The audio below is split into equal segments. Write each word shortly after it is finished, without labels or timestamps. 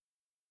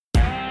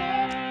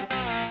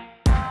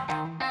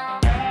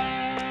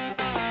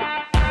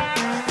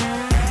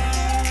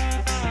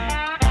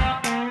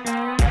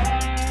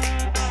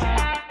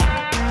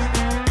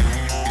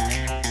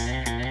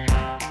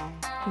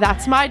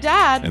That's my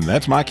dad. And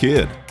that's my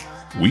kid.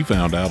 We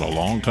found out a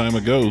long time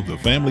ago the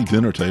family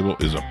dinner table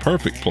is a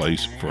perfect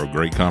place for a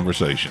great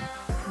conversation.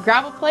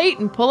 Grab a plate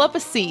and pull up a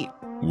seat.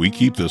 We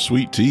keep the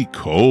sweet tea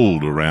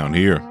cold around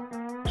here.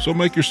 So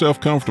make yourself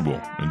comfortable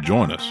and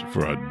join us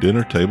for a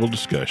dinner table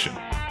discussion.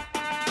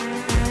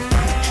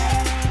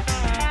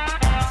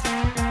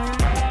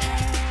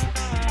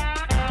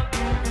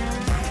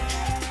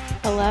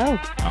 Hello.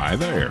 Hi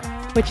there.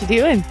 What you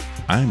doing?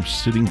 I'm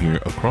sitting here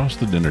across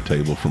the dinner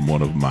table from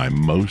one of my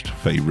most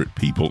favorite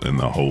people in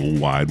the whole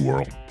wide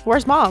world.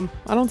 Where's Mom?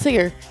 I don't see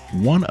her.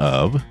 One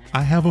of.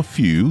 I have a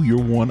few.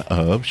 You're one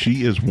of.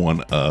 She is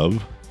one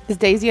of. Is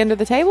Daisy under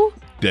the table?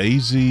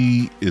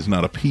 Daisy is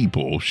not a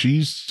people.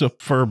 She's a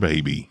fur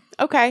baby.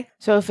 Okay.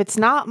 So if it's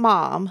not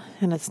Mom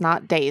and it's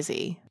not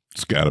Daisy.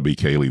 It's got to be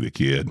Kaleigh the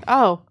kid.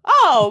 Oh,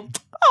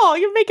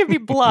 you're making me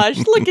blush.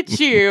 Look at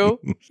you.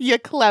 You're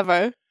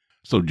clever.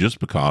 So just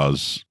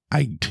because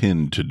I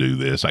tend to do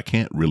this, I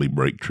can't really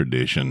break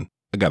tradition.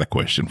 I got a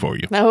question for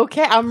you.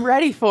 Okay, I'm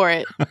ready for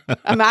it.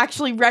 I'm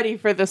actually ready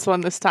for this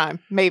one this time.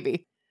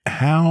 Maybe.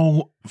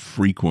 How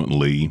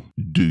frequently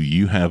do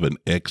you have an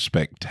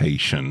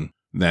expectation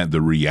that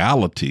the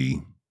reality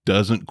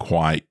doesn't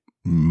quite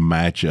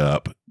match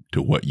up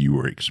to what you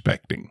were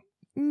expecting?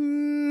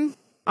 I'm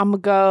going to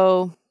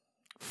go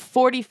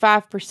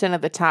 45%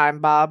 of the time,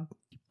 Bob.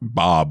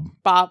 Bob.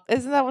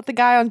 Isn't that what the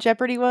guy on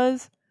Jeopardy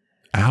was?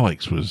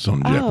 Alex was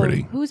on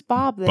Jeopardy. Who's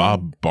Bob then?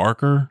 Bob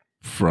Barker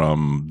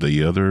from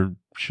the other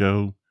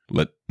show.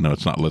 No,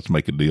 it's not Let's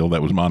Make a Deal.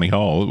 That was Monty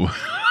Hall.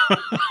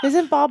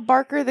 Isn't Bob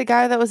Barker the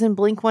guy that was in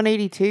Blink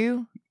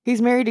 182?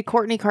 He's married to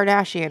Kourtney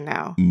Kardashian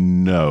now.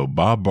 No,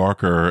 Bob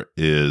Barker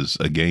is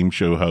a game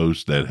show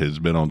host that has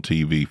been on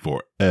TV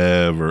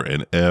forever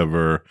and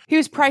ever. He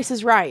was Price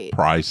is Right.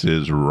 Price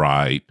is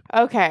Right.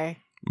 Okay.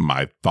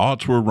 My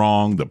thoughts were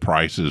wrong. The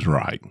Price is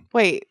Right.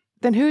 Wait,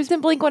 then who's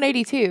in Blink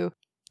 182?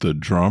 The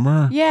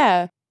drummer?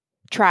 Yeah.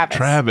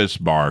 Travis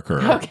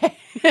Barker. Okay.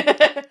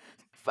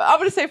 I'm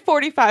going to say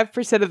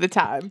 45% of the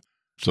time.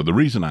 So the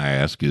reason I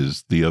ask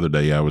is the other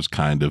day I was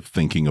kind of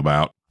thinking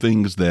about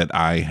things that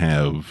I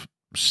have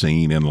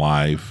seen in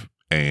life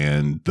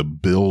and the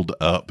build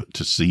up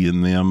to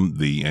seeing them,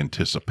 the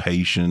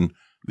anticipation,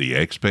 the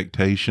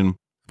expectation.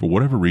 For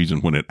whatever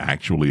reason, when it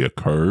actually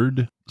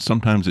occurred,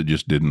 sometimes it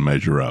just didn't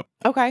measure up.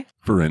 Okay.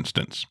 For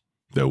instance,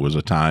 there was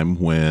a time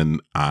when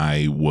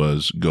I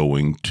was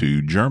going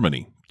to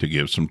Germany to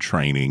give some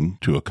training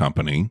to a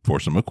company for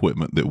some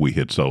equipment that we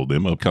had sold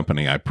them, a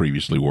company I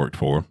previously worked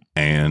for,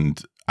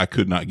 and I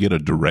could not get a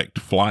direct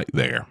flight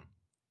there.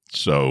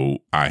 So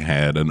I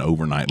had an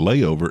overnight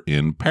layover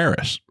in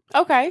Paris.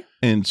 Okay.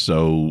 And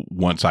so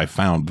once I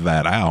found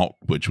that out,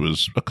 which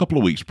was a couple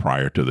of weeks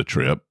prior to the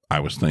trip, I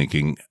was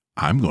thinking,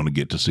 I'm going to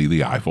get to see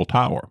the Eiffel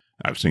Tower.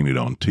 I've seen it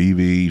on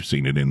TV,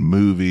 seen it in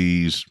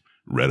movies,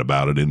 read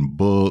about it in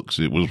books.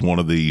 It was one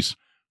of these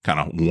kind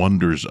of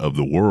wonders of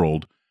the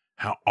world.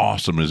 How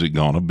awesome is it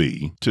going to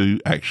be to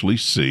actually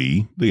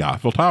see the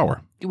Eiffel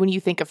Tower? When you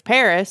think of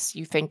Paris,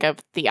 you think of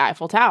the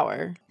Eiffel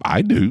Tower.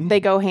 I do. They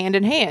go hand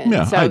in hand.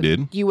 Yeah, so I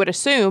did. You would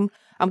assume,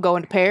 I'm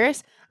going to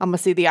Paris, I'm going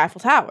to see the Eiffel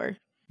Tower.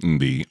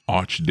 The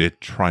Arch de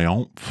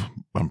Triomphe.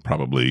 I'm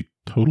probably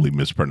totally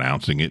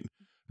mispronouncing it.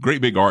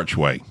 Great big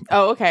archway.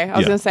 Oh, okay. I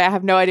was going to say, I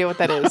have no idea what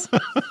that is.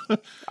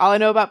 All I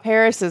know about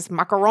Paris is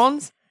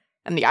macarons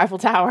and the Eiffel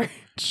Tower.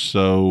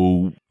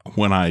 So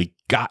when I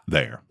got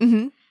there,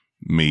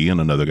 me and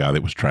another guy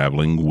that was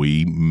traveling,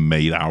 we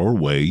made our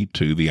way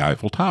to the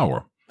Eiffel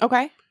Tower.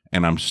 Okay.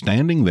 And I'm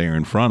standing there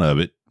in front of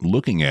it,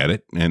 looking at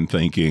it and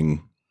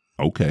thinking,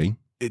 okay,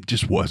 it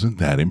just wasn't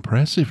that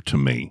impressive to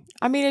me.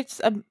 I mean, it's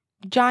a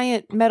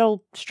giant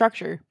metal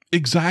structure.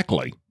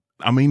 Exactly.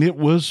 I mean, it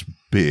was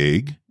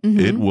big.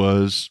 It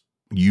was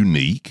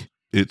unique.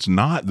 It's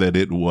not that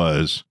it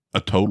was a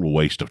total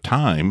waste of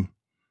time.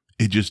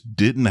 It just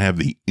didn't have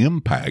the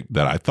impact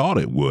that I thought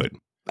it would.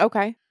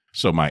 Okay.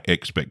 So my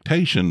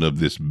expectation of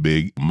this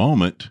big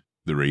moment,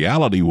 the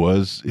reality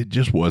was it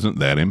just wasn't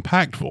that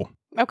impactful.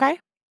 Okay.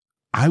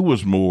 I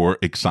was more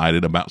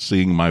excited about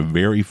seeing my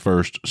very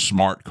first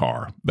smart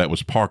car that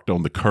was parked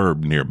on the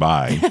curb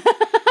nearby.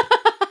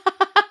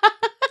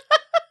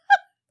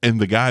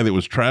 And the guy that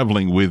was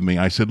traveling with me,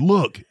 I said,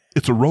 look,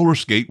 it's a roller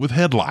skate with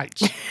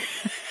headlights.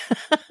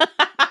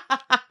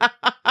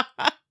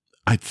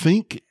 I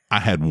think I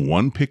had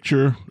one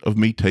picture of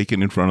me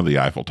taken in front of the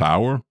Eiffel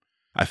Tower.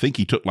 I think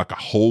he took like a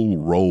whole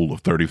roll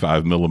of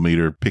 35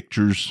 millimeter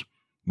pictures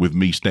with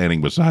me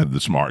standing beside the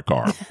smart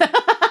car.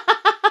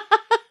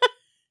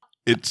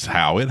 It's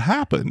how it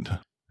happened.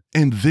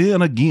 And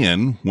then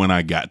again, when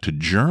I got to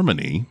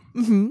Germany,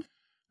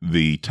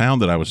 the town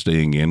that I was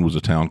staying in was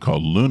a town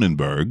called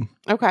Lunenburg.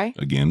 Okay.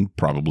 Again,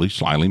 probably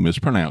slightly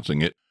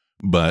mispronouncing it.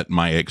 But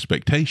my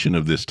expectation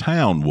of this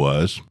town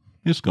was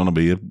it's going to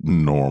be a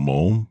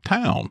normal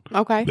town.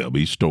 Okay. There'll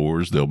be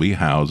stores, there'll be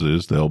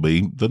houses, there'll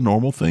be the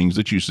normal things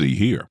that you see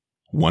here.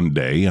 One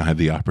day, I had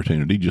the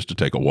opportunity just to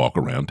take a walk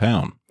around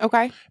town.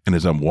 Okay. And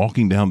as I'm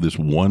walking down this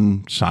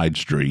one side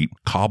street,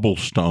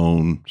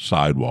 cobblestone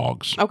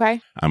sidewalks,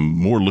 Okay. I'm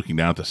more looking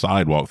down at the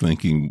sidewalk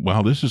thinking,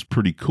 wow, this is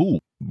pretty cool.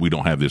 We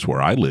don't have this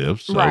where I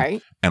live. So,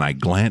 Right. And I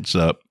glance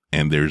up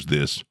and there's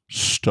this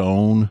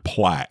stone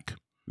plaque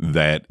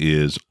that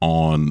is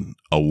on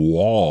a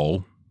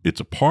wall. It's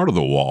a part of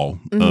the wall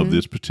of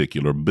this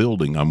particular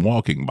building I'm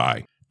walking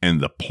by. And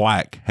the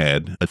plaque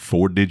had a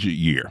 4-digit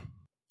year.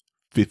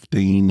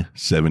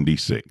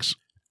 1576.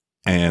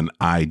 And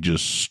I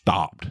just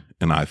stopped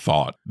and I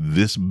thought,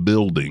 this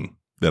building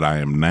that I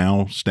am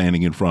now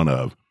standing in front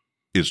of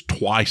is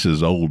twice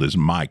as old as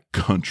my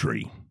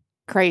country.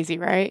 Crazy,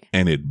 right?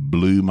 And it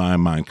blew my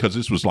mind because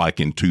this was like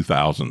in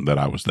 2000 that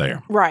I was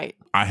there. Right.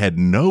 I had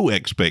no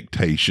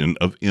expectation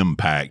of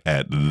impact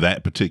at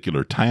that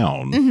particular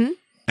town.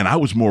 And I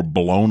was more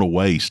blown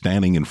away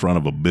standing in front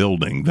of a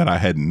building that I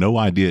had no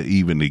idea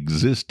even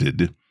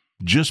existed,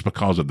 just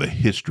because of the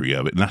history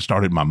of it.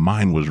 And my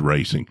mind was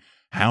racing.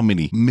 How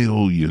many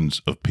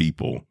millions of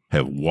people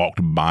have walked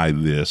by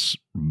this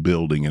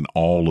building in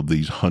all of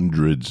these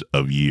hundreds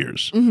of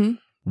years?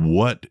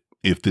 What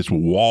if this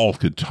wall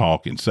could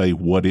talk and say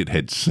what it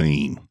had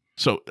seen?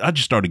 So I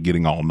just started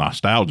getting all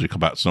nostalgic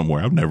about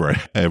somewhere I've never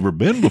ever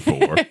been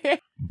before.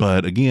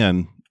 But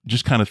again,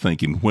 just kind of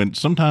thinking, when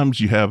sometimes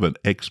you have an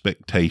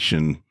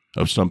expectation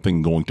of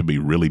something going to be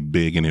really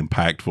big and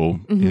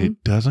impactful, and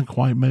it doesn't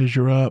quite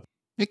measure up,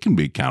 it can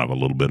be kind of a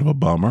little bit of a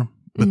bummer.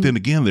 But then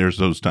again, there's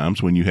those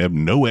times when you have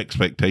no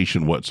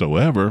expectation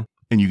whatsoever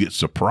and you get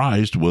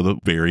surprised with a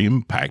very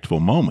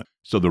impactful moment.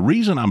 So the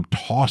reason I'm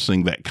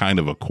tossing that kind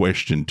of a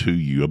question to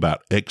you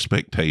about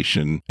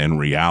expectation and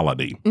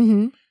reality,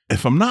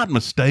 if I'm not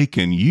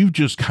mistaken, you've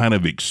just kind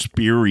of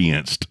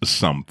experienced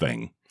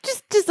something.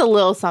 Just a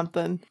little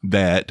something.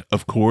 That,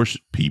 of course,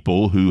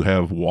 people who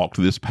have walked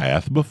this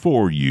path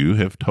before you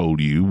have told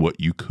you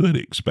what you could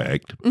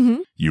expect.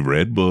 You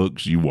read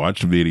books, you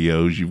watched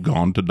videos, you've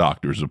gone to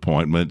doctor's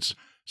appointments.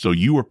 So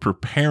you were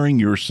preparing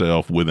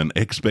yourself with an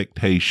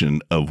expectation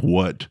of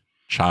what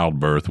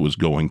childbirth was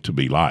going to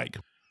be like.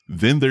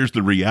 Then there's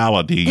the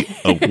reality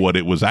of what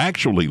it was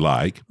actually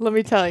like. Let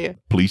me tell you.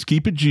 Please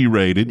keep it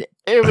G-rated.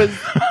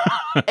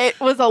 It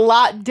was a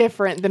lot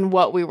different than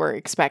what we were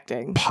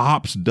expecting.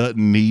 Pops doesn't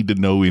need to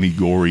know any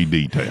gory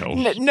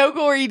details. No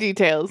gory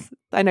details.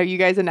 I know you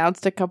guys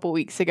announced a couple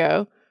weeks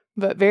ago,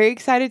 but very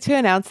excited to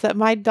announce that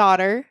my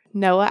daughter,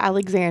 Noah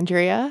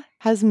Alexandria,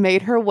 has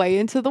made her way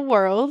into the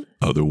world.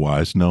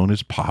 Otherwise known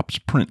as Pop's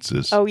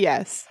Princess. Oh,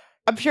 yes.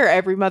 I'm sure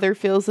every mother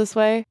feels this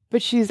way,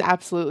 but she's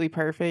absolutely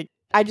perfect.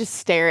 I just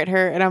stare at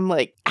her and I'm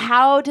like,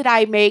 how did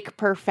I make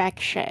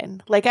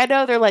perfection? Like, I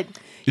know they're like,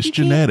 it's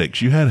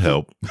genetics. You had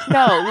help.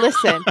 No,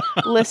 listen.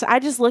 I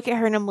just look at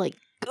her and I'm like,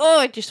 oh,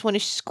 I just want to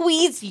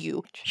squeeze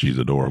you. She's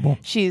adorable.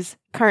 She's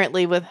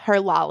currently with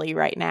her lolly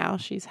right now.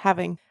 She's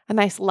having a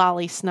nice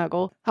lolly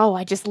snuggle. Oh,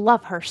 I just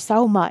love her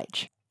so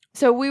much.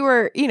 So we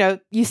were,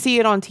 you see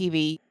it on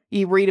TV.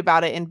 You read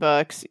about it in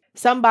books.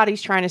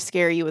 Somebody's trying to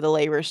scare you with a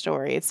labor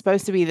story. It's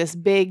supposed to be this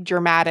big,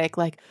 dramatic,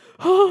 like,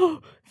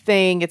 oh,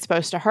 thing. It's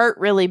supposed to hurt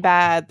really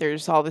bad.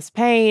 There's all this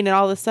pain and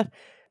all this stuff.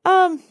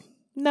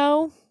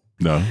 No.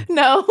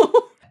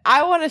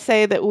 I want to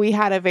say that we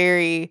had a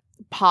very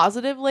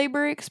positive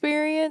labor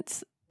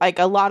experience. Like,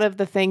 a lot of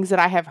the things that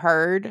I have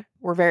heard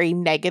were very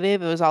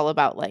negative. It was all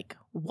about like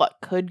what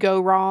could go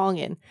wrong.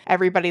 And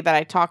everybody that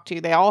I talked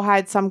to, they all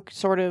had some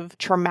sort of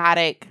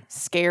traumatic,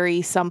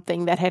 scary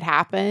something that had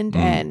happened.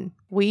 And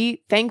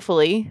we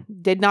thankfully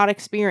did not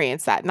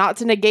experience that. Not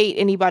to negate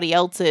anybody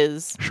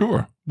else's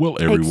Sure. Well,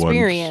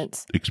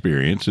 everyone's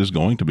experience is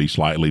going to be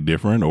slightly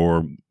different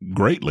or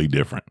greatly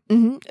different.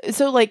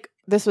 So like,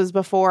 this was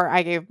before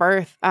I gave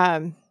birth.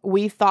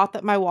 We thought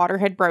that my water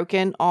had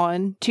broken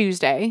on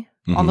Tuesday,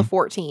 on the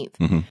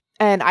 14th.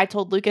 And I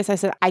told Lucas, I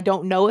said, I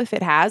don't know if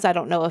it has. I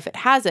don't know if it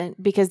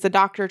hasn't, because the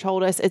doctor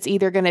told us it's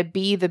either going to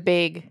be the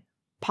big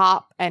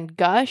pop and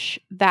gush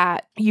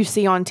that you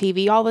see on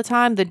TV all the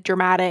time, the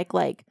dramatic,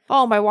 like,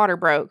 oh, my water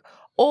broke.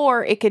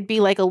 Or it could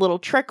be like a little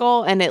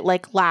trickle and it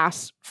like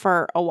lasts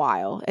for a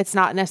while. It's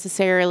not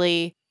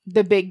necessarily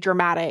the big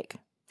dramatic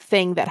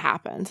thing that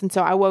happens. And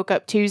so I woke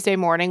up Tuesday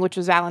morning, which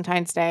was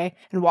Valentine's Day,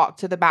 and walked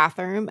to the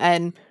bathroom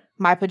and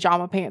my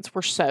pajama pants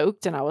were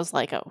soaked. And I was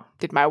like, oh,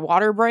 did my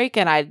water break?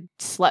 And I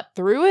slept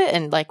through it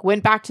and like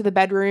went back to the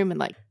bedroom and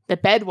like the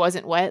bed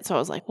wasn't wet. So I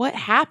was like, what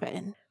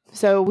happened?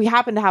 So we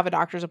happened to have a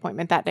doctor's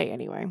appointment that day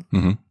anyway.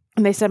 And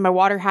they said my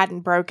water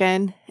hadn't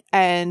broken.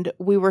 And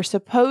we were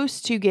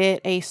supposed to get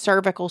a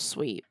cervical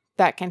sweep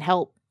that can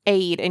help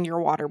aid in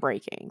your water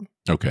breaking.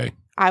 Okay.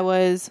 I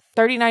was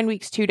 39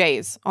 weeks, 2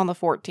 days on the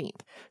 14th.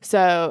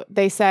 So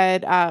they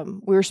said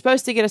we were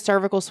supposed to get a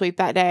cervical sweep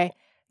that day,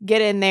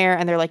 get in there,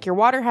 and they're like, your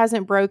water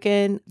hasn't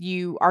broken.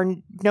 You are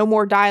no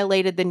more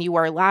dilated than you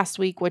were last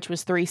week, which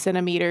was 3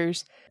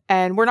 centimeters.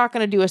 And we're not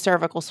going to do a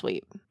cervical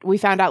sweep. We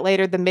found out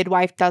later the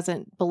midwife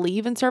doesn't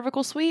believe in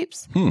cervical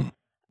sweeps.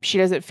 She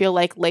doesn't feel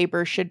like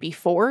labor should be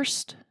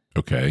forced.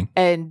 Okay.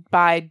 And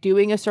by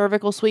doing a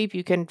cervical sweep,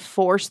 you can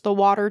force the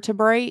water to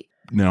break.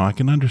 Now, I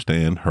can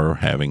understand her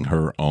having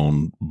her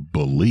own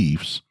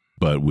beliefs,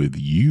 but with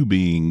you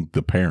being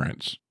the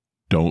parents,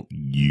 don't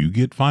you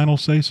get final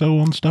say-so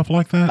on stuff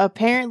like that?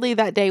 Apparently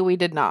that day we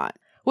did not,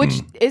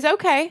 which is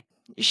okay.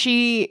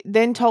 She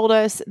then told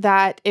us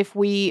that if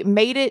we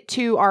made it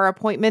to our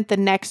appointment the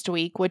next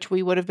week, which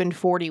we would have been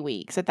 40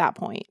 weeks at that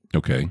point,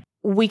 okay,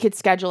 we could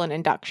schedule an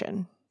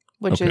induction,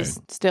 which is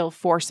still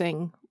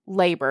forcing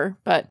labor,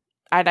 but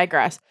I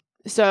digress.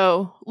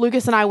 So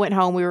Lucas and I went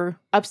home. We were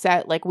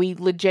upset. Like, we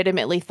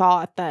legitimately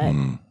thought that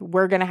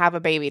we're going to have a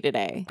baby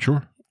today.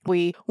 Sure.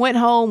 We went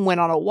home, went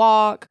on a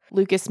walk.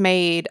 Lucas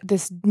made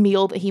this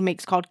meal that he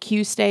makes called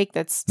Q steak.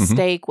 That's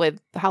steak with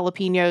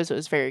jalapenos. It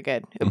was very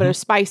good, but it was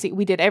spicy.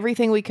 We did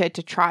everything we could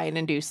to try and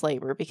induce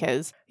labor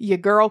because your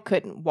girl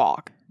couldn't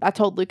walk. I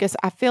told Lucas,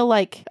 I feel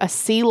like a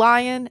sea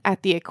lion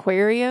at the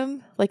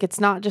aquarium. Like, it's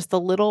not just the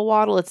little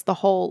waddle. It's the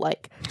whole,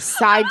 like,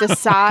 side to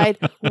side.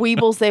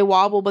 Weebles, they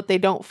wobble, but they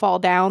don't fall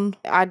down.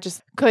 I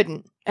just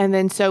couldn't. And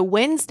then so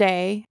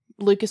Wednesday,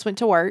 Lucas went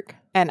to work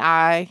and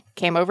I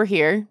came over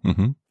here.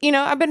 You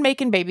know, I've been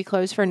making baby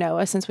clothes for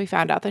Noah since we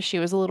found out that she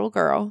was a little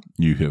girl.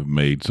 You have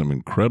made some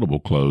incredible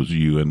clothes,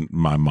 you and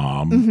my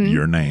mom,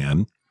 your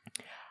nan.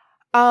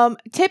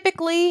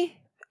 Typically,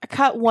 I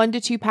cut 1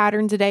 to 2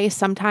 patterns a day,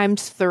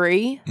 sometimes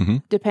 3,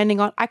 depending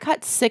on, I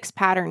cut 6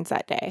 patterns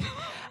that day.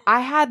 I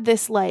had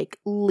this like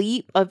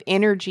leap of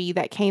energy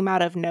that came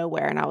out of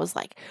nowhere. And I was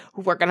like,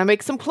 we're going to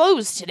make some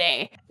clothes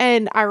today.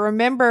 And I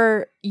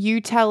remember you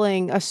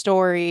telling a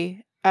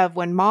story of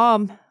when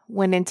Mom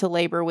went into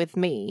labor with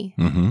me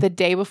the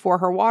day before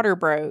her water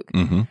broke.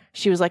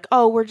 She was like,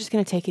 oh, we're just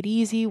going to take it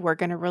easy. We're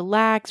going to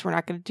relax. We're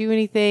not going to do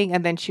anything.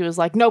 And then she was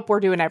like, nope,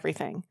 we're doing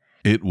everything.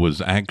 It was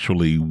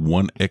actually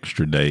one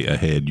extra day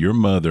ahead. Your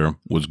mother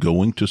was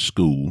going to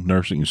school,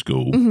 nursing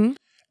school,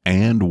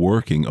 and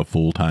working a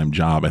full-time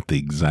job at the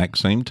exact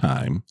same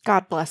time.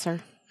 God bless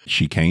her.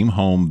 She came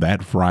home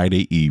that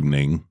Friday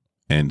evening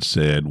and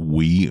said,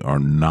 we are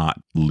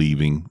not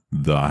leaving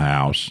the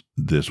house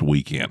this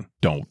weekend.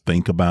 Don't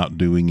think about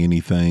doing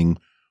anything.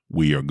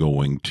 We are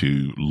going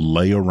to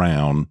lay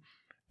around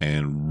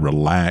and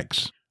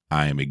relax.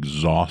 I am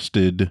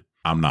exhausted.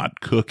 I'm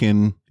not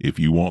cooking. If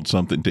you want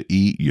something to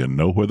eat, you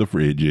know where the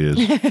fridge is.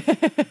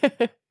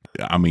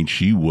 I mean,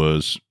 she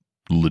was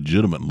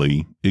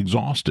legitimately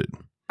exhausted.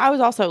 I was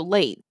also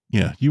late.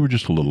 Yeah, you were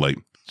just a little late.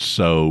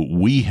 So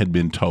we had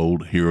been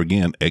told, here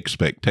again,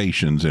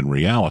 expectations and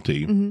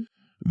reality,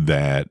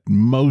 that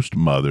most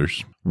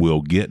mothers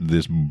will get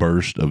this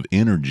burst of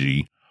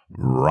energy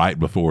right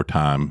before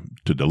time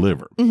to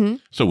deliver.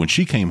 So when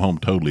she came home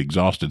totally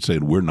exhausted,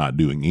 said, we're not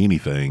doing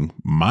anything,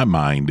 my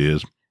mind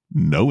is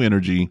no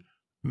energy,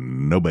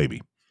 no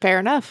baby. Fair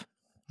enough.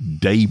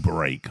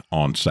 Daybreak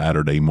on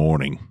Saturday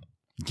morning.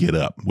 Get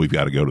up. We've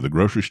got to go to the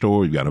grocery store.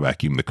 We've got to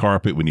vacuum the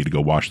carpet. We need to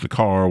go wash the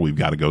car. We've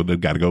got to go.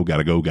 And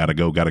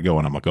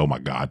I'm like, oh my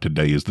God,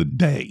 today is the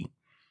day.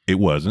 It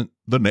wasn't.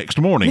 The next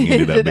morning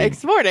ended up being.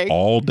 Next morning.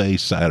 All day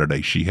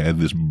Saturday, she had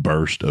this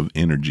burst of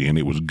energy and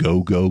it was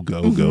go, go,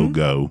 go, go,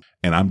 go.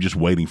 And I'm just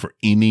waiting for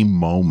any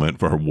moment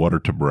for her water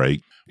to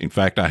break. In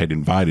fact, I had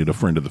invited a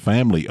friend of the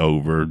family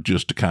over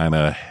just to kind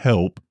of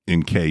help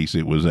in case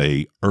it was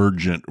a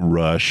urgent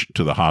rush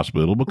to the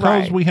hospital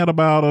because we had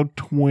about a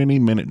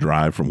 20-minute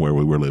drive from where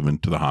we were living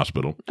to the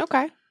hospital.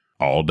 Okay.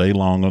 All day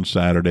long on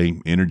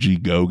Saturday, energy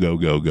go, go,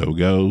 go, go,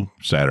 go.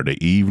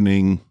 Saturday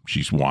evening,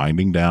 she's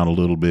winding down a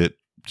little bit.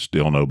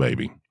 Still no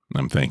baby.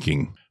 I'm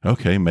thinking,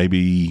 okay,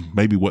 maybe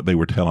what they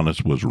were telling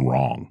us was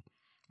wrong.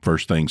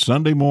 First thing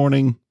Sunday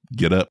morning,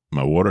 get up.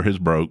 My water has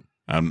broke.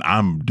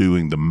 I'm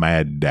doing the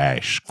mad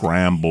dash,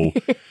 scramble,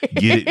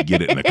 get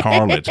it in the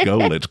car.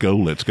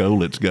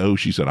 Let's go.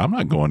 She said, I'm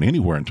not going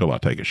anywhere until I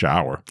take a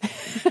shower.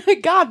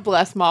 God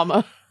bless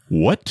Mama.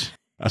 What?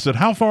 I said,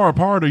 how far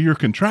apart are your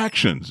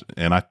contractions?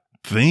 And I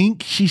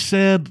think she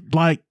said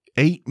like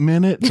 8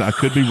 minutes. I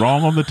could be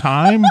wrong on the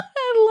time.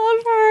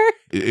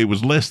 It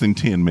was less than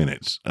 10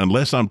 minutes,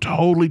 unless I'm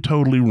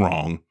totally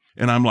wrong.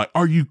 And I'm like,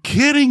 are you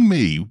kidding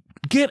me?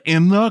 Get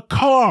in the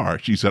car.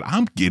 She said,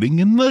 I'm getting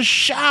in the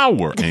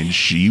shower. And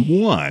she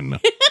won.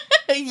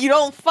 You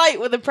don't fight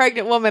with a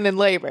pregnant woman in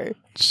labor.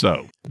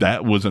 So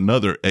that was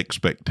another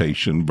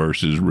expectation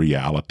versus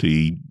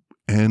reality.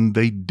 And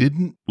they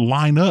didn't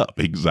line up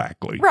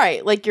exactly.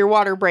 Right. Like your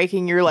water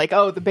breaking, you're like,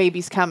 oh, the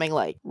baby's coming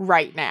like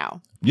right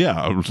now. Yeah.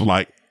 I was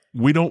like,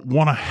 we don't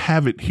want to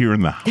have it here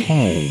in the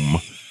home.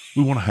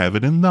 We want to have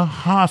it in the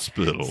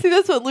hospital. See,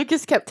 that's what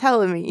Lucas kept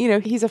telling me. You know,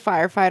 he's a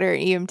firefighter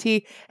and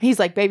EMT. He's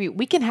like, baby,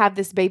 we can have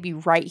this baby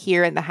right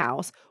here in the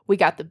house. We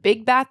got the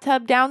big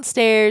bathtub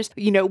downstairs.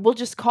 You know, we'll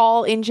just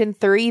call engine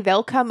 3.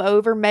 They'll come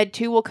over. Med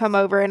 2 will come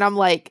over. And I'm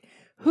like,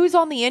 who's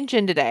on the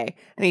engine today?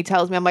 And he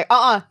tells me, I'm like,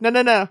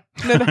 no.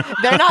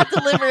 They're not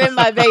delivering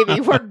my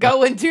baby. We're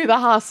going to the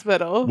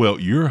hospital. Well,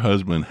 your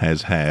husband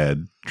has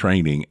had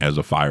training as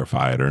a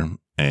firefighter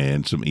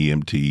and some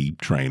EMT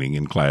training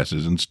and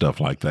classes and stuff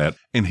like that.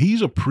 And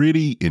he's a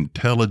pretty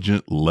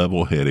intelligent,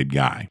 level-headed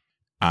guy.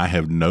 I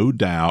have no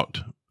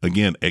doubt,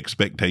 again,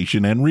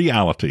 expectation and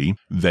reality,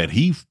 that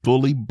he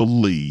fully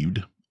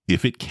believed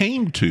if it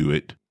came to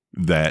it,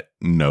 that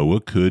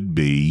Noah could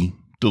be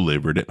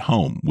delivered at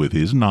home with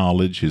his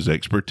knowledge, his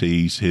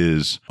expertise,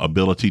 his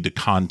ability to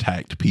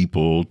contact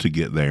people to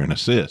get there and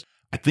assist.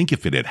 I think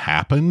if it had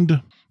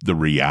happened, the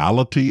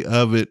reality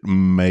of it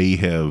may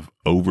have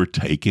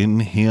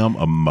overtaken him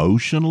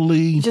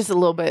emotionally. Just a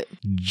little bit.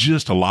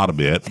 Just a lot of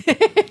bit.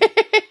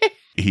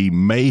 He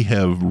may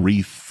have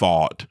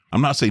rethought.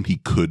 I'm not saying he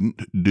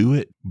couldn't do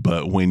it,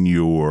 but when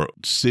you're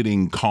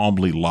sitting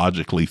calmly,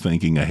 logically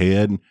thinking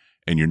ahead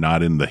and you're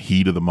not in the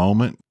heat of the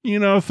moment,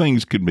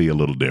 things could be a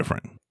little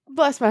different.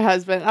 Bless my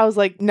husband. I was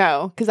like,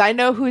 no, because I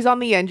know who's on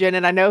the engine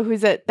and I know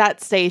who's at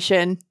that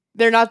station.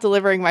 They're not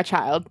delivering my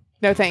child.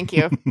 No, thank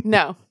you.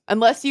 No.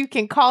 Unless you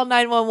can call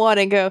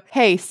 911 and go,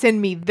 hey,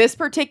 send me this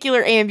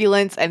particular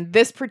ambulance and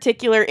this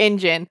particular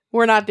engine.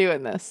 We're not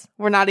doing this.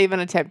 We're not even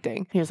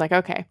attempting. He was like,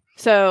 okay.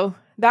 So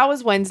that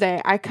was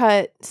Wednesday. I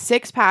cut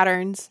 6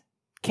 patterns,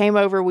 came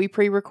over. We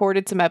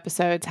pre-recorded some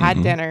episodes,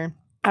 had dinner.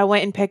 I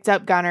went and picked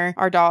up Gunner,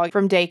 our dog,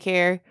 from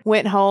daycare,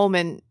 went home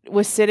and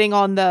was sitting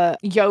on the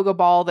yoga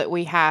ball that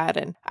we had.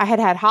 And I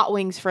had hot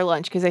wings for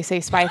lunch because they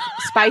say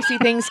spicy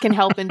things can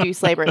help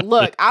induce labor.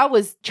 Look, I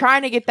was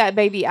trying to get that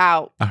baby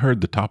out. I heard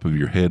the top of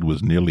your head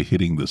was nearly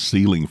hitting the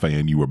ceiling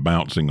fan. You were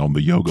bouncing on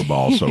the yoga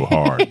ball so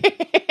hard.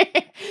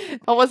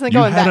 I wasn't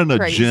going that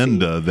crazy. You had an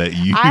agenda that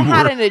you I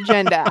had an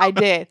agenda. I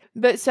did.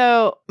 But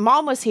so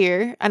Mom was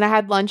here and I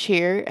had lunch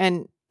here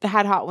and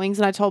had hot wings.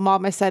 And I told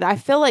Mom, I said, I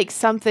feel like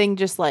something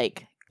just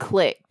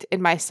clicked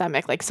in my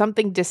stomach, like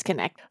something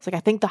disconnected. It's like,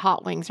 I think the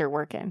hot wings are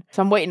working.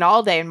 So I'm waiting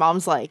all day and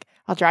Mom's like,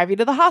 I'll drive you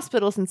to the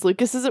hospital since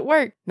Lucas is at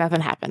work.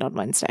 Nothing happened on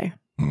Wednesday.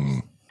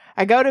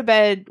 I go to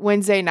bed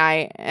Wednesday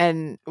night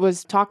and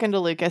was talking to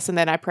Lucas and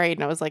then I prayed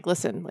and I was like,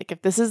 listen,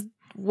 if this is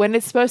when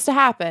it's supposed to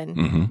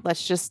happen,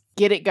 let's just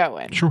get it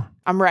going. Sure.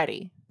 I'm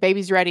ready.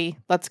 Baby's ready.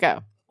 Let's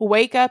go.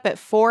 Wake up at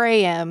 4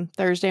 a.m.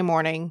 Thursday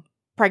morning.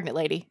 Pregnant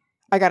lady.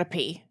 I got to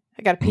pee.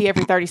 I got to pee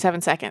every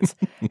 37 seconds.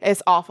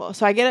 It's awful.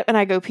 So I get up and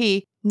I go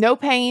pee. No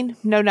pain,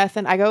 no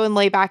nothing. I go and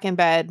lay back in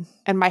bed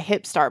and my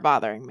hips start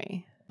bothering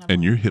me.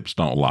 And your hips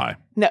don't lie.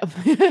 No.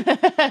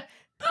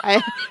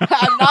 I'm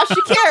not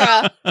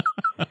Shakira.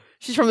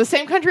 She's from the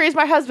same country as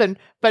my husband,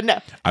 but no.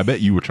 I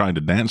bet you were trying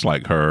to dance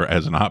like her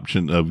as an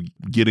option of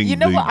getting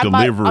the what?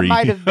 delivery.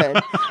 I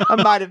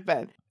might have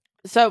been.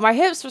 So my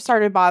hips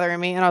started bothering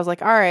me and I was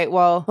like, all right,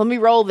 well, let me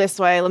roll this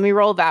way. Let me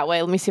roll that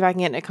way. Let me see if I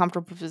can get in a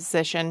comfortable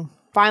position.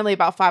 Finally,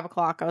 about 5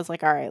 o'clock, I was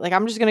like, all right,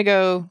 I'm just going to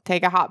go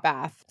take a hot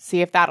bath,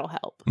 see if that'll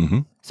help.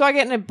 So I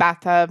get in a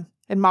bathtub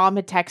and Mom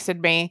had texted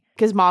me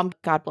because Mom,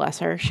 God bless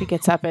her, she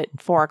gets up at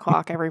 4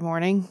 o'clock every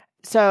morning.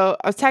 So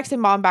I was texting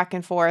Mom back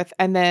and forth.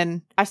 And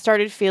then I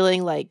started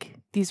feeling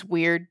these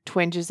weird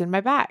twinges in my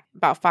back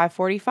about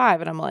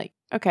 5:45. And I'm like,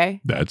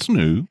 okay. That's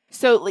new.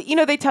 So,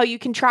 they tell you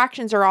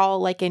contractions are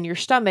all in your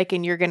stomach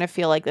and you're going to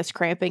feel this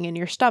cramping in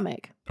your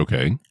stomach.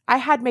 Okay. I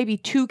had maybe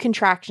 2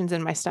 contractions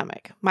in my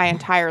stomach, my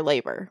entire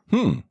labor.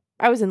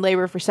 I was in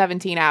labor for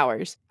 17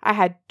 hours. I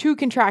had 2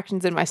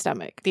 contractions in my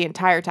stomach the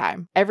entire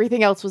time.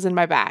 Everything else was in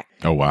my back.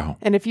 Oh, wow.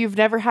 And if you've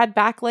never had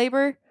back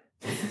labor,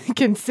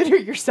 consider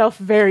yourself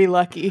very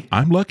lucky.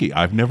 I'm lucky.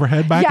 I've never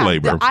had back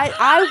labor.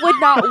 I would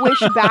not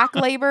wish back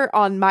labor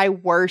on my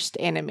worst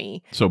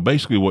enemy. So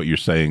basically what you're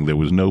saying, there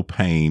was no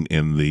pain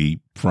in the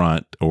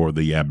front or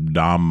the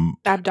abdominal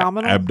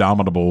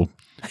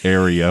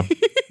area.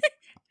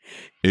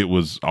 It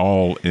was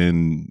all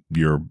in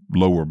your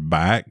lower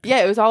back?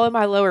 Yeah, it was all in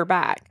my lower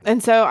back.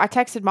 And so I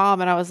texted Mom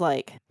and I was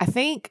like, I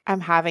think I'm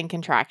having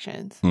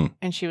contractions.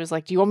 And she was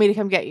like, do you want me to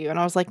come get you? And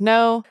I was like,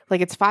 no,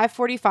 it's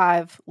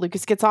 5:45.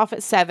 Lucas gets off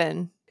at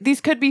 7.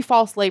 These could be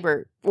false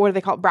labor. What do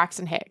they call it?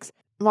 Braxton Hicks.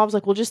 And Mom's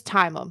like, well, just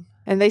time them.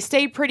 And they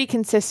stayed pretty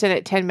consistent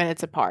at 10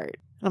 minutes apart.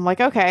 And I'm like,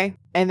 okay.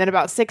 And then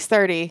about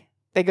 6:30,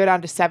 they go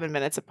down to 7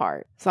 minutes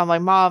apart. So I'm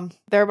like, Mom,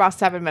 they're about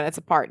 7 minutes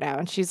apart now.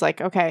 And she's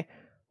like, okay.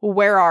 Well,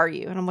 where are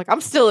you? And I'm like,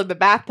 I'm still in the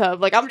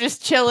bathtub. I'm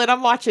just chilling.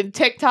 I'm watching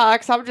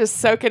TikToks. I'm just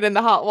soaking in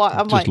the hot water.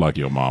 I'm just like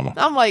your mama.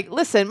 I'm like,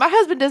 listen, my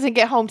husband doesn't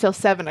get home till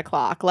 7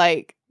 o'clock.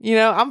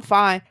 I'm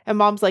fine. And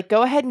Mom's like,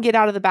 go ahead and get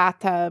out of the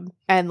bathtub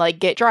and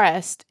get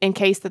dressed in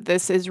case that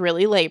this is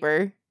really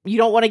labor. You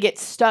don't want to get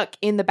stuck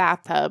in the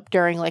bathtub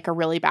during a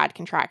really bad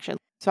contraction.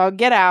 So I'll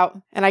get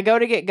out and I go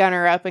to get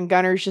Gunner up and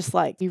Gunner's just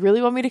like, you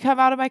really want me to come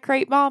out of my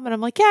crate, Mom? And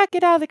I'm like, yeah,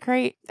 get out of the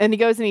crate. And he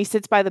goes and he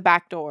sits by the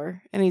back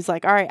door and he's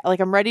like, all right,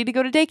 I'm ready to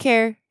go to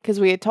daycare. Because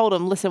we had told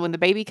him, listen, when the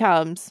baby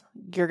comes,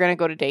 you're going to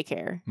go to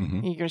daycare. You're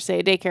going to stay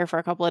at daycare for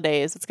a couple of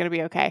days. It's going to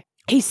be okay.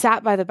 He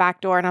sat by the back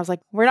door and I was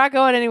like, we're not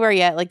going anywhere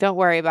yet. Don't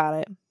worry about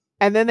it.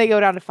 And then they go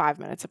down to 5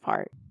 minutes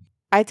apart.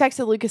 I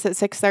texted Lucas at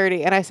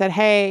 6:30 and I said,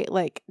 hey,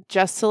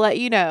 just to let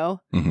you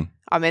know,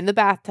 I'm in the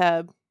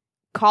bathtub.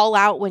 Call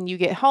out when you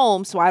get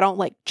home so I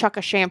don't chuck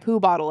a shampoo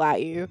bottle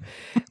at you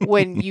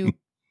when you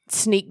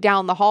sneak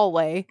down the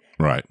hallway.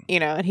 Right.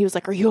 And he was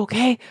like, are you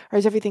okay? Or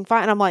is everything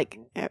fine? And I'm like,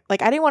 I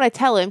didn't want to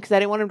tell him because I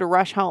didn't want him to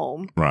rush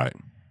home. Right.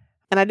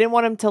 And I didn't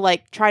want him to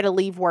try to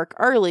leave work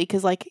early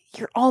because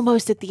you're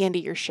almost at the end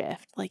of your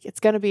shift. It's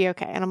going to be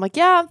okay. And I'm like,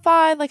 yeah, I'm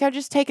fine. I'm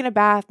just taking a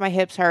bath. My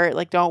hips hurt.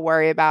 Don't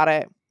worry about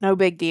it. No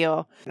big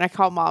deal. And I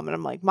call Mom and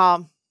I'm like,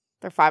 Mom,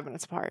 they're 5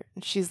 minutes apart.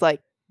 And she's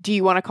like, do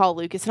you want to call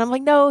Lucas? And I'm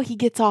like, no, he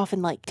gets off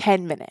in like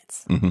 10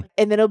 minutes. And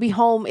then he'll be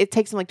home. It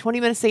takes him like 20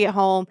 minutes to get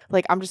home.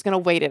 Like, I'm just going to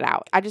wait it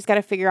out. I just got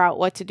to figure out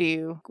what to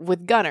do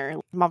with Gunner.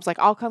 Mom's like,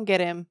 I'll come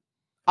get him.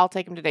 I'll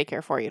take him to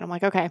daycare for you. And I'm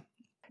like, okay.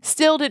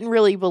 Still didn't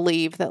really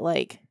believe that,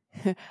 like,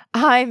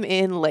 I'm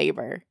in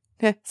labor.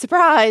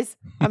 Surprise!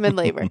 I'm in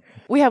labor.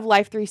 We have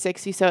Life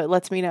 360, so it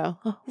lets me know,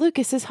 oh,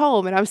 Lucas is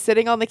home. And I'm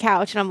sitting on the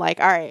couch and I'm like,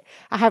 all right,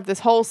 I have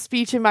this whole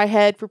speech in my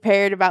head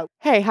prepared about,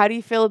 hey, how do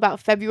you feel about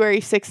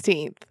February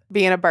 16th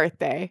being a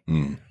birthday?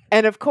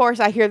 And of course,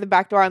 I hear the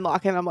back door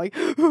unlock and I'm like,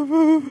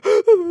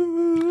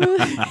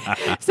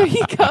 so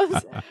he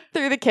comes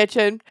through the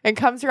kitchen and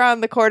comes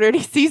around the corner and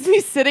he sees me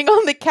sitting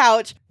on the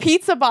couch,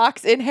 pizza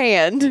box in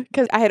hand,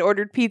 because I had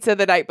ordered pizza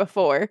the night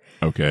before.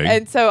 Okay.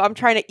 And so I'm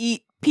trying to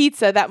eat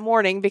pizza that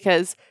morning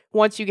because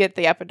once you get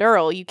the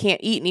epidural, you can't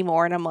eat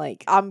anymore. And I'm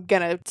like, I'm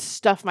going to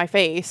stuff my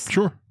face.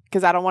 Sure.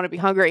 Because I don't want to be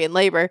hungry in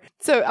labor.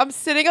 So I'm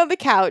sitting on the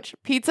couch,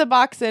 pizza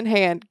box in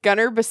hand,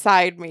 Gunner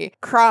beside me,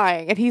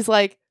 crying. And he's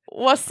like,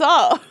 what's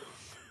up?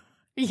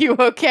 You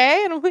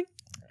okay? And I'm like,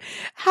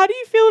 how do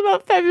you feel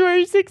about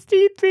February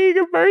 16th being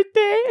a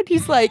birthday? And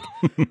he's like,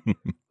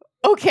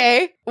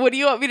 okay, what do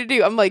you want me to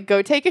do? I'm like,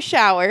 go take a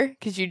shower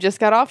because you just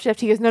got off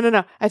shift. He goes,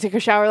 no. I took a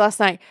shower last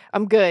night.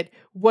 I'm good.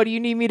 What do you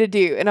need me to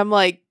do? And I'm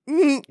like,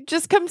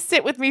 just come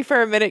sit with me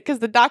for a minute because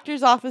the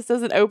doctor's office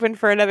doesn't open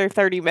for another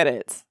 30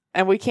 minutes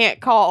and we can't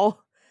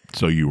call.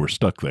 So you were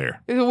stuck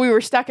there. We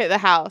were stuck at the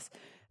house.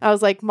 I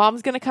was like,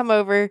 Mom's going to come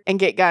over and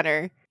get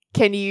Gunner.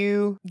 Can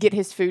you get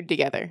his food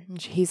together?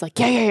 And he's like,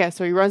 yeah.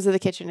 So he runs to the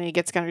kitchen and he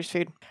gets Gunner's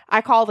food.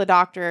 I call the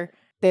doctor.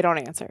 They don't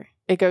answer.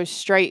 It goes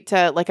straight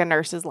to like a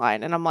nurse's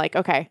line. And I'm like,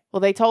 okay, well,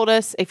 they told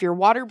us if your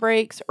water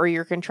breaks or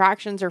your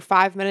contractions are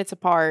 5 minutes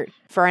apart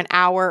for an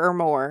hour or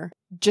more,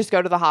 just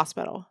go to the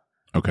hospital.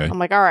 Okay. I'm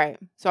like, all right.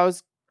 So I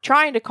was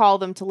trying to call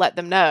them to let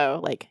them know,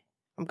 like,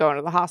 I'm going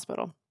to the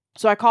hospital.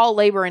 So I call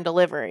labor and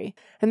delivery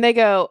and they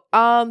go,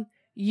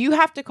 you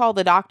have to call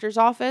the doctor's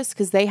office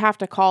because they have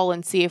to call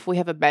and see if we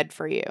have a bed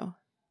for you.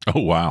 Oh,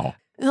 wow.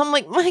 And I'm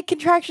like, my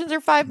contractions are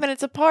 5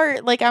 minutes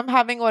apart. Like, I'm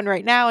having one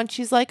right now. And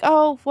she's like,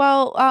 oh,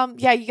 well,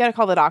 yeah, you got to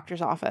call the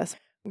doctor's office.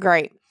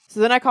 Great.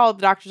 So then I call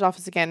the doctor's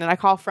office again and I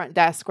call front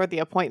desk where the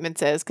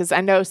appointments is because I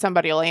know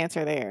somebody will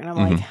answer there. And I'm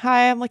like,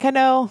 hi. I'm like, I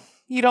know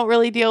you don't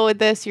really deal with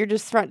this. You're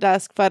just front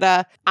desk.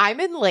 But I'm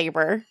in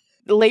labor.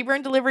 Labor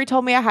and delivery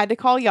told me I had to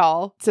call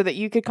y'all so that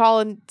you could call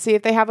and see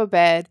if they have a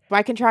bed.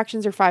 My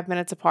contractions are 5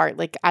 minutes apart.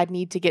 Like, I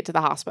need to get to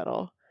the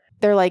hospital.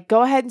 They're like,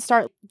 go ahead and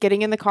start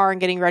getting in the car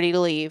and getting ready to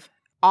leave.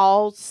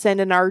 I'll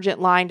send an urgent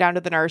line down to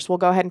the nurse. We'll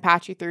go ahead and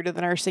patch you through to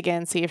the nurse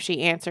again, see if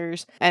she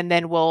answers, and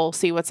then we'll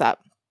see what's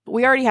up.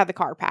 We already had the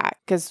car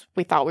packed because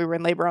we thought we were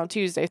in labor on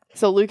Tuesday.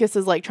 So Lucas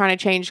is like trying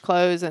to change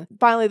clothes. And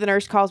finally the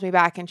nurse calls me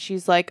back and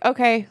she's like,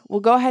 okay,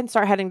 we'll go ahead and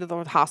start heading to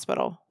the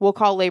hospital. We'll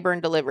call labor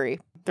and delivery.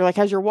 They're like,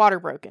 has your water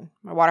broken?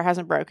 My water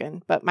hasn't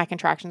broken, but my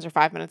contractions are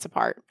 5 minutes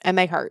apart and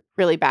they hurt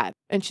really bad.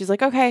 And she's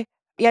like, okay,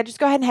 yeah, just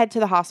go ahead and head to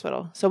the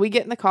hospital. So we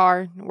get in the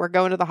car, we're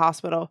going to the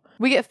hospital.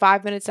 We get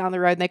 5 minutes down the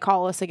road and they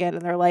call us again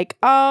and they're like,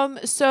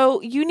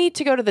 so you need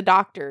to go to the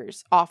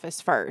doctor's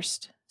office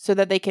first so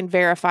that they can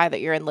verify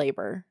that you're in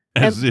labor.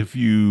 As if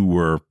you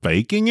were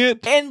faking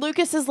it? And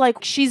Lucas is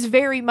like, she's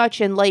very much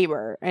in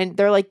labor. And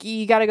they're like,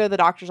 you got to go to the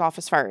doctor's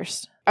office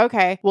first.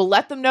 Okay, we'll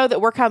let them know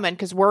that we're coming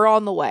because we're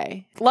on the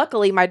way.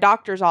 Luckily, my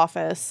doctor's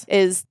office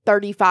is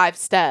 35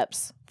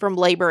 steps from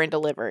labor and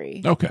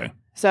delivery. Okay.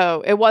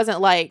 So it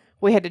wasn't like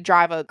we had to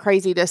drive a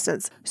crazy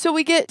distance. So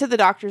we get to the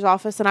doctor's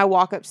office and I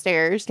walk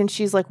upstairs and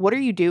she's like, what are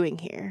you doing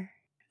here?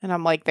 And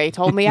I'm like, they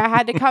told me I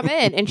had to come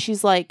in. And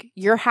she's like,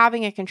 you're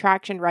having a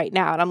contraction right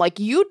now. And I'm like,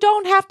 you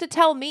don't have to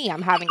tell me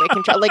I'm having a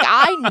contraction. Like,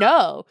 I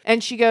know.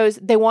 And she goes,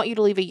 they want you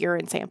to leave a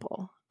urine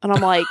sample. And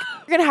I'm like,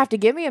 you're going to have to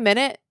give me a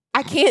minute.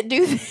 I can't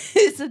do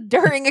this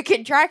during a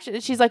contraction.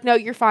 And she's like, no,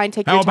 you're fine.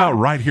 Take your time. How about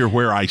right here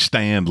where I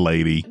stand,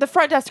 lady? The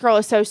front desk girl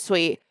is so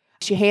sweet.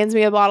 She hands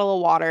me a bottle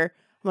of water.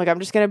 I'm like, I'm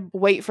just going to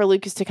wait for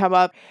Lucas to come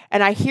up.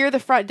 And I hear the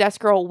front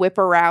desk girl whip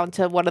around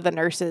to one of the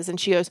nurses. And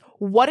she goes,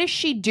 what is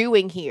she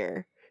doing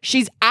here?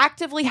 She's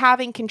actively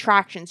having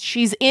contractions.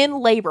 She's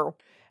in labor.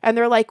 And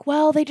they're like,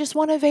 well, they just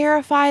want to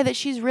verify that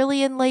she's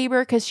really in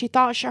labor because she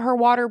thought her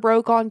water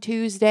broke on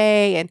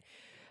Tuesday.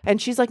 And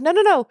she's like,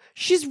 no,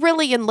 she's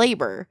really in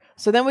labor.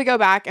 So then we go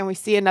back and we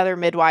see another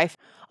midwife.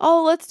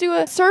 Oh, let's do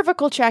a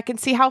cervical check and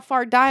see how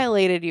far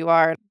dilated you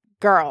are.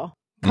 Girl,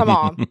 come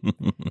on.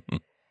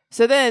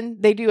 So then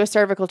they do a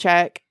cervical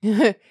check.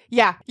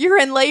 Yeah, you're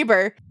in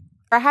labor.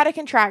 I had a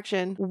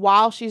contraction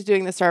while she's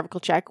doing the cervical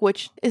check,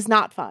 which is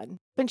not fun.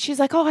 And she's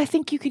like, oh, I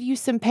think you could use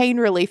some pain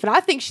relief. And I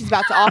think she's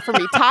about to offer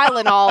me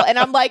Tylenol. And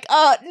I'm like,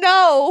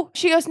 no.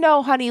 She goes,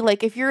 no, honey,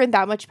 like if you're in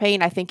that much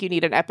pain, I think you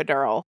need an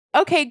epidural.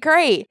 Okay,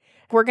 great.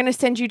 We're going to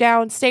send you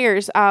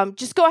downstairs.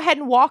 Just go ahead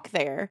and walk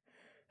there.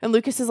 And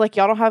Lucas is like,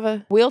 y'all don't have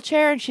a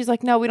wheelchair? And she's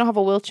like, no, we don't have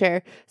a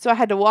wheelchair. So I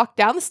had to walk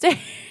down the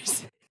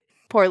stairs.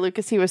 Poor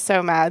Lucas, he was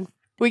so mad.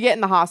 We get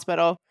in the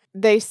hospital.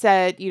 they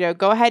said,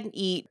 go ahead and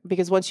eat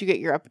because once you get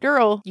your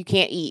epidural, you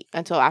can't eat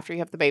until after you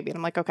have the baby. And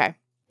I'm like, okay.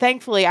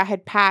 Thankfully, I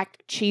had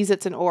packed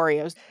Cheez-Its and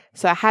Oreos.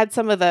 So I had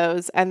some of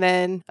those. And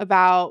then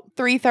about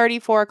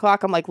 3:30, 4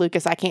 o'clock, I'm like,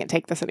 Lucas, I can't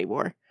take this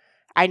anymore.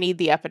 I need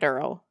the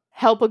epidural.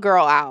 Help a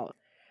girl out.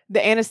 The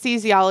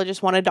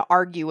anesthesiologist wanted to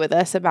argue with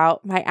us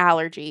about my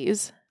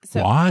allergies.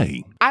 So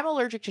why? I'm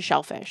allergic to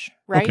shellfish,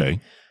 right? Okay.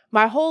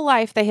 My whole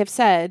life, they have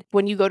said,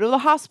 when you go to the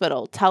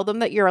hospital, tell them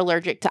that you're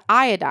allergic to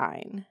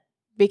iodine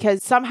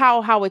because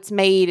somehow how it's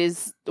made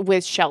is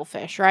with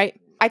shellfish, right?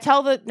 I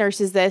tell the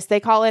nurses this. They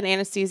call an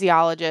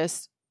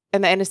anesthesiologist,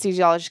 and the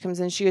anesthesiologist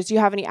comes in. She goes, do you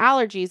have any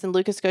allergies? And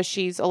Lucas goes,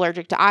 she's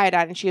allergic to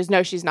iodine. And she goes,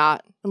 no, she's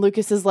not. And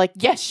Lucas is like,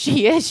 yes,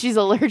 she is. She's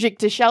allergic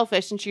to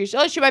shellfish. And she goes,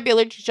 oh, she might be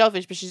allergic to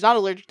shellfish, but she's not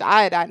allergic to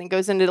iodine. And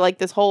goes into like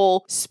this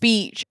whole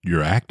speech.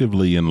 You're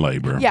actively in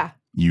labor. Yeah.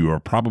 You are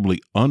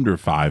probably under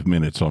 5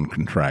 minutes on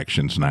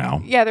contractions now.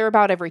 Yeah, they're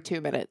about every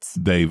 2 minutes.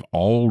 They've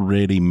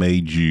already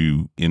made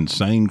you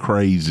insane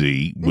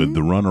crazy with the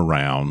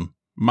runaround.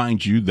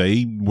 Mind you,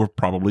 they were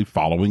probably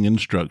following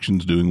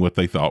instructions, doing what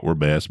they thought were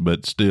best,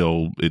 but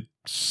still, it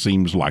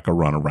seems like a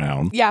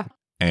runaround. Yeah.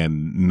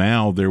 And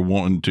now they're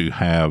wanting to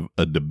have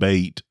a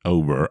debate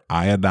over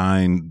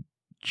iodine,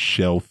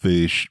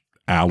 shellfish,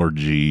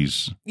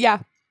 allergies.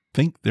 Yeah.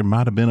 Think there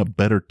might have been a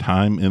better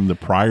time in the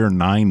prior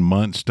 9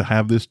 months to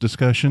have this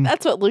discussion?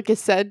 That's what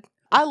Lucas said.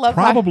 I love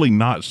Probably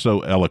not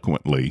so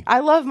eloquently. I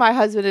love my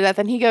husband to death.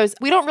 And he goes,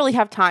 we don't really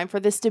have time for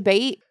this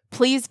debate.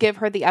 Please give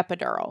her the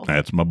epidural.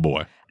 That's my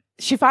boy.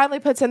 She finally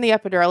puts in the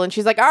epidural and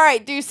she's like, all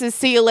right, deuces,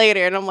 see you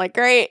later. And I'm like,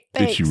 great,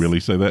 thanks. Did she really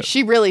say that?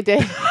 She really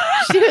did.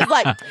 She was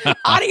like,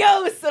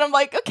 adios. And I'm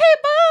like, okay,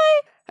 bye.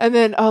 And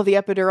then, the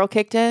epidural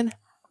kicked in.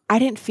 I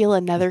didn't feel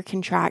another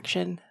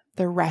contraction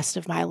the rest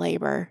of my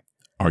labor.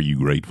 Are you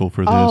grateful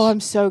for this? Oh, I'm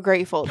so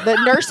grateful. The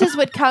nurses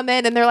would come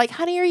in and they're like,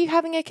 honey, are you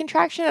having a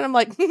contraction? And I'm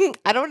like,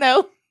 I don't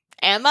know.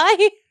 Am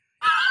I?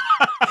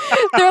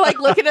 They're like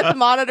looking at the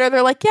monitor.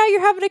 They're like, yeah,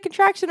 you're having a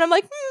contraction. I'm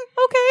like,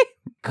 okay.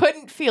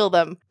 Couldn't feel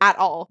them at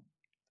all.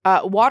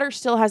 Water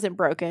still hasn't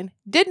broken.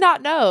 Did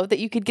not know that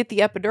you could get the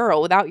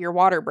epidural without your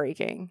water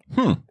breaking.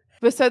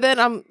 But so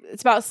then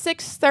it's about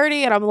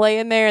 6:30 and I'm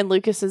laying there and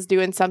Lucas is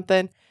doing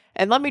something.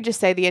 And let me just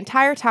say, the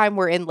entire time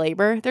we're in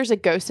labor, there's a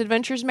Ghost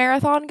Adventures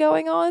marathon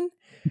going on.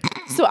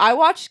 So I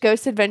watched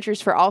Ghost Adventures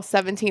for all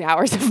 17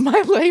 hours of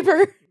my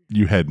labor.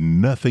 You had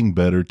nothing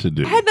better to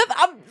do. I'm laying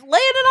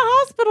in a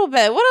hospital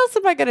bed. What else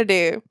am I going to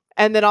do?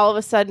 And then all of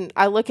a sudden,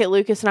 I look at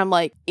Lucas and I'm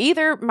like,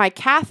 either my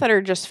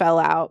catheter just fell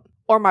out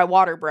or my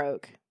water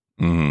broke.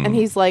 And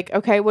he's like,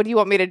 okay, what do you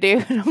want me to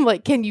do? And I'm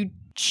like, can you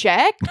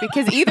check?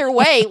 Because either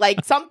way,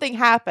 like something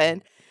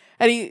happened.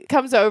 And he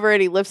comes over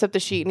and he lifts up the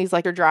sheet and he's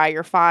like, you're dry,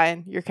 you're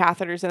fine, your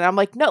catheter's in. And I'm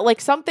like, no, like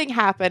something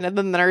happened. And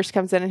then the nurse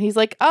comes in and he's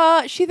like,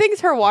 she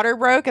thinks her water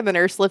broke. And the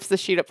nurse lifts the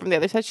sheet up from the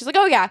other side. She's like,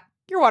 oh yeah,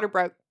 your water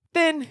broke.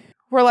 Then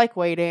we're like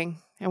waiting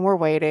and we're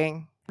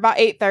waiting. About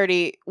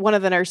 8:30, one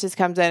of the nurses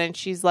comes in and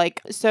she's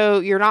like, so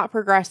you're not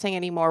progressing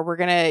anymore. We're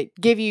going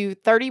to give you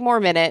 30 more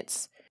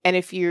minutes. And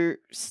if you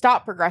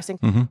stop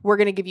progressing, we're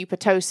going to give you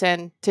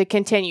Pitocin to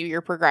continue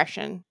your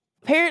progression.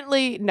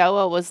 Apparently,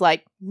 Noah was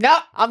like, no,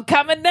 I'm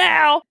coming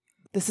now.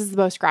 This is the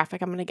most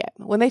graphic I'm going to get.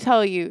 When they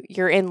tell you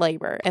you're in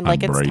labor and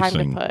like it's time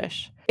to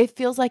push, it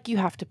feels like you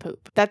have to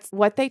poop. That's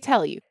what they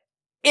tell you.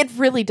 It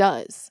really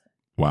does.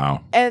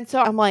 Wow. And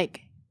so I'm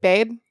like,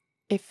 babe,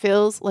 it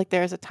feels like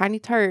there's a tiny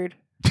turd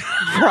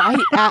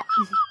right at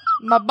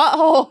my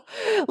butthole.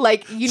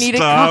 Like you need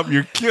Stop,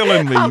 you're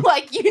killing me. I'm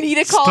like, you need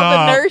to call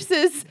the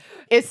nurses.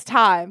 It's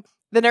time.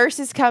 The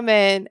nurses come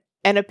in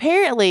and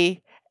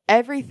apparently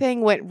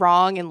everything went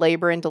wrong in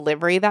labor and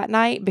delivery that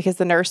night because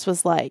the nurse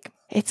was like,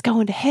 it's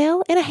going to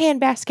hell in a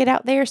handbasket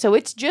out there. So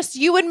it's just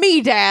you and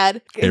me,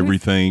 Dad.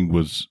 Everything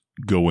was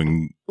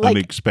going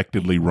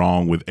unexpectedly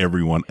wrong with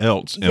everyone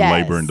else in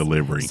labor and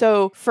delivery.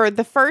 So for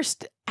the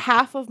first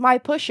half of my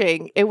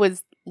pushing, it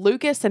was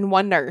Lucas and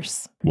one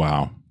nurse.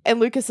 Wow. And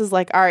Lucas is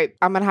like, all right,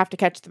 I'm going to have to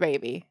catch the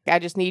baby. I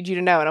just need you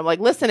to know. And I'm like,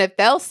 listen, if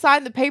they'll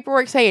sign the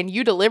paperwork saying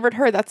you delivered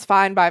her, that's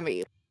fine by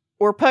me.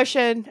 We're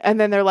pushing. And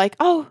then they're like,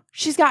 oh,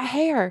 she's got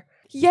hair.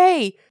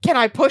 Yay. Can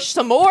I push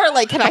some more?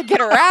 Like, can I get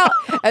her out?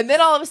 And then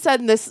all of a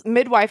sudden this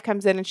midwife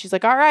comes in and she's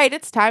like, all right,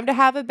 it's time to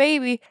have a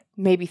baby.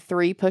 Maybe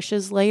 3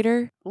 pushes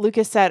later,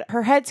 Lucas said,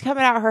 her head's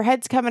coming out. Her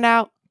head's coming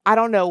out. I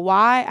don't know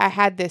why. I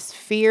had this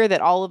fear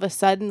that all of a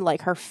sudden,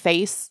 like her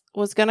face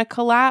was going to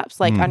collapse,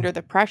 like under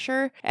the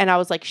pressure. And I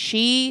was like,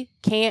 she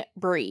can't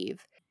breathe.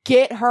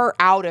 Get her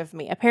out of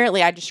me.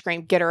 Apparently I just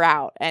screamed, get her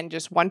out. And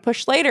just 1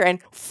 push later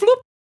and floop.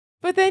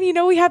 But then,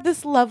 we have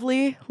this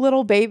lovely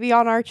little baby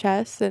on our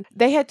chest. And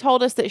they had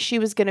told us that she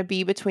was going to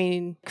be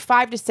between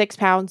 5 to 6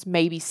 pounds,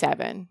 maybe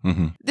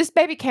 7. This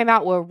baby came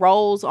out with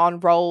rolls on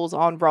rolls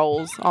on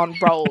rolls on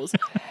rolls.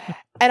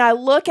 And I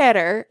look at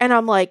her and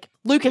I'm like,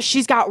 Lucas,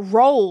 she's got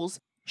rolls.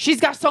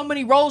 She's got so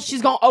many rolls,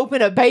 she's going to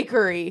open a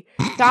bakery.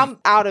 So I'm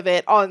out of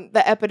it on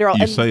the epidural.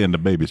 You're saying the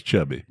baby's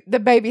chubby. The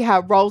baby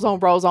had rolls on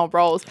rolls on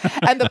rolls.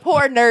 And the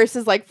poor nurse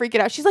is like freaking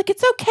out. She's like,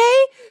 it's okay.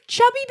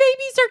 Chubby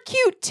babies are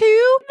cute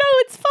too. No,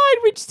 it's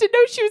fine. We just didn't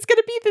know she was going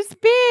to be this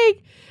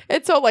big.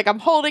 And so like I'm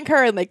holding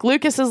her and like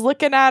Lucas is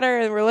looking at her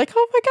and we're like,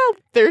 oh my God,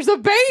 there's a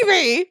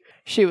baby.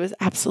 She was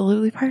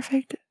absolutely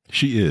perfect.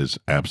 She is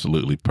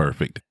absolutely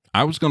perfect.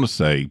 I was going to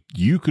say,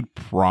 you could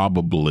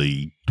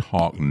probably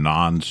talk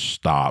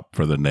nonstop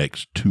for the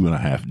next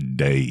 2.5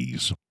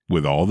 days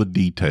with all the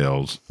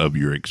details of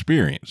your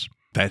experience.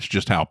 That's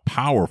just how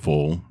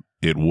powerful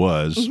it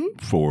was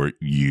for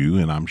you,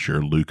 and I'm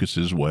sure Lucas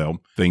as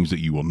well. Things that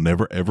you will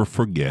never, ever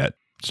forget.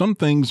 Some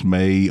things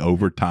may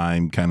over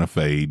time kind of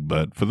fade,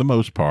 but for the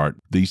most part,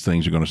 these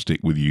things are going to stick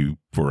with you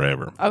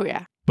forever. Oh,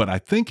 yeah. But I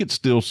think it's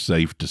still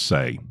safe to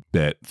say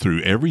that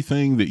through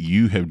everything that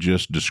you have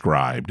just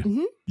described,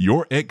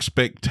 your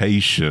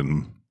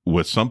expectation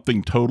was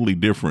something totally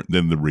different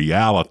than the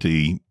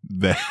reality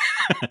that,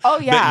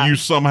 that you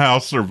somehow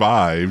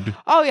survived.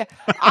 Oh, yeah.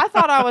 I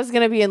thought I was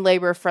going to be in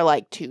labor for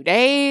like 2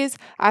 days.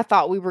 I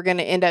thought we were going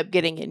to end up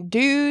getting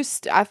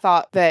induced. I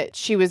thought that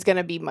she was going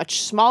to be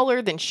much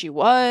smaller than she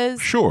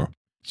was. Sure.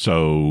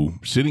 So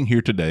sitting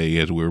here today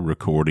as we're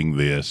recording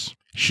this,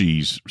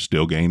 she's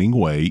still gaining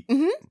weight.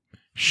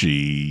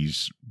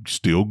 She's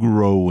still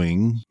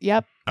growing.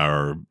 Yep.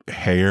 Her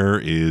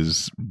hair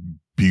is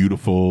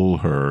beautiful.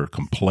 Her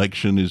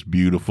complexion is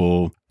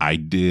beautiful. I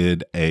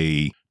did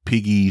a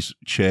piggy's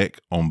check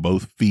on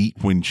both feet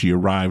when she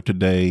arrived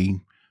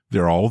today.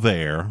 They're all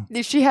there.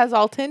 She has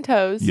all 10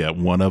 toes. Yeah,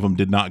 one of them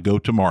did not go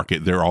to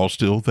market. They're all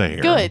still there.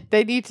 Good.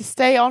 They need to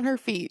stay on her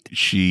feet.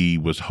 She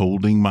was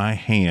holding my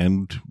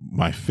hand,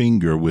 my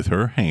finger with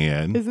her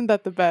hand. Isn't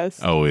that the best?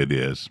 Oh, it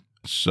is.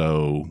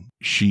 So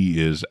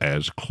she is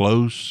as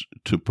close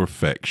to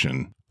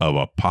perfection of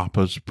a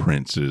papa's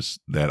princess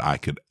that I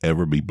could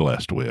ever be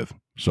blessed with.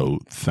 So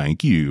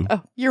thank you.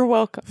 Oh, you're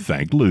welcome.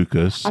 Thank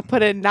Lucas. I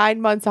put in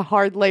 9 months of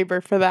hard labor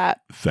for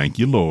that. Thank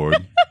you,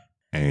 Lord.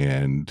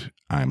 And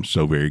I'm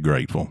so very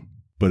grateful.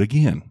 But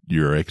again,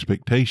 your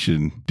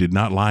expectation did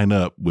not line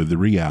up with the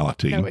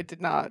reality. No, it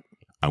did not.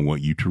 I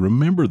want you to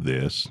remember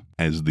this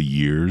as the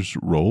years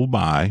roll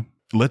by.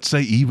 Let's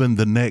say even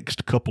the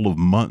next couple of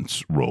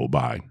months roll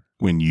by.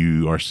 When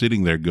you are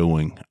sitting there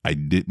going, I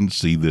didn't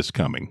see this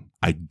coming.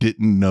 I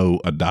didn't know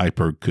a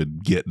diaper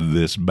could get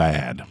this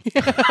bad.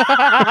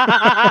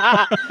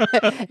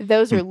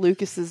 Those are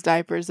Lucas's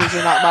diapers. Those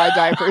are not my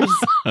diapers.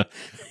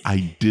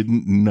 I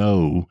didn't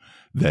know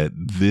that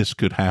this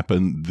could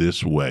happen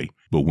this way.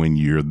 But when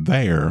you're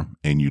there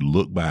and you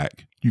look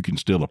back, you can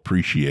still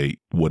appreciate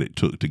what it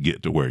took to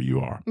get to where you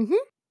are.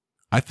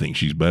 I think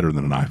she's better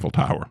than an Eiffel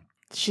Tower.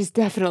 She's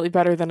definitely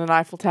better than an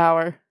Eiffel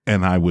Tower.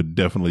 And I would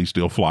definitely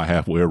still fly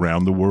halfway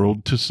around the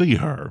world to see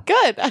her.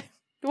 Good.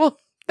 Well,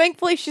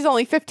 thankfully, she's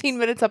only 15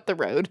 minutes up the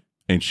road.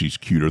 And she's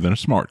cuter than a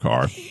smart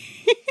car.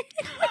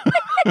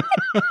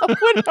 I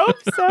would hope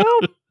so.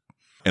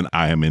 And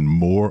I am in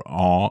more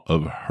awe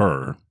of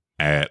her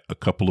at a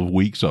couple of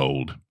weeks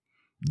old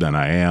than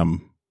I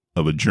am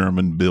of a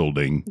German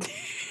building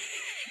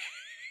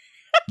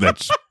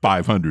that's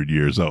 500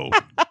 years old.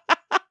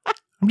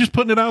 I'm just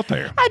putting it out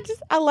there.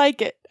 I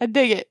like it. I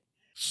dig it.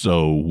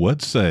 So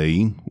what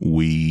say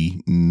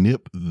we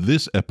nip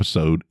this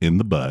episode in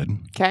the bud?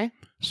 Okay.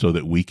 So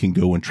that we can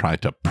go and try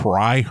to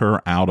pry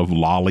her out of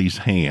Lolly's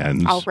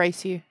hands. I'll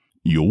race you.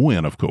 You'll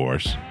win, of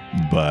course,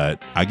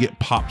 but I get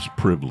Pop's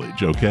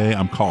privilege, okay?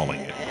 I'm calling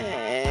it.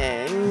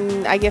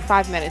 I get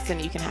 5 minutes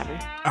and you can have her.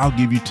 I'll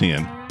give you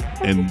 10,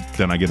 and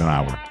then I get an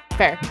hour.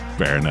 Fair.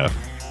 Fair enough.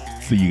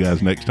 See you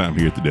guys next time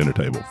here at the dinner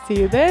table. See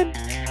you then.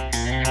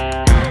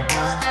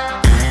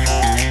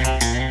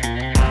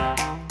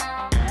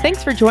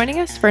 Thanks for joining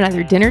us for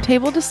another dinner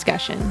table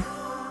discussion.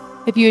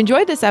 If you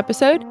enjoyed this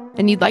episode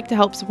and you'd like to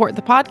help support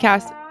the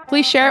podcast,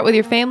 please share it with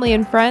your family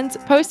and friends,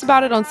 post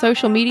about it on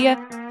social media,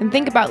 and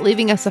think about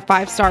leaving us a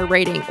 5-star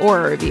rating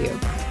or a review.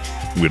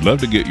 We'd love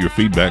to get your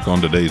feedback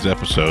on today's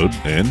episode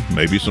and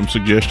maybe some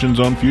suggestions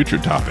on future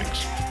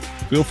topics.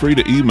 Feel free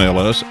to email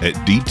us at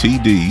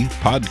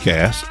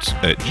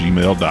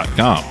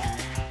dtdpodcasts@gmail.com.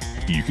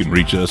 You can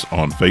reach us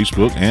on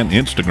Facebook and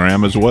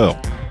Instagram as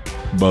well.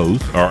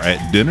 Both are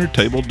at Dinner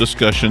Table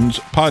Discussions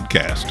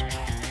Podcast.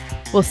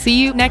 We'll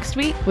see you next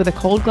week with a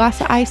cold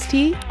glass of iced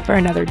tea for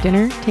another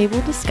dinner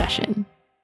table discussion.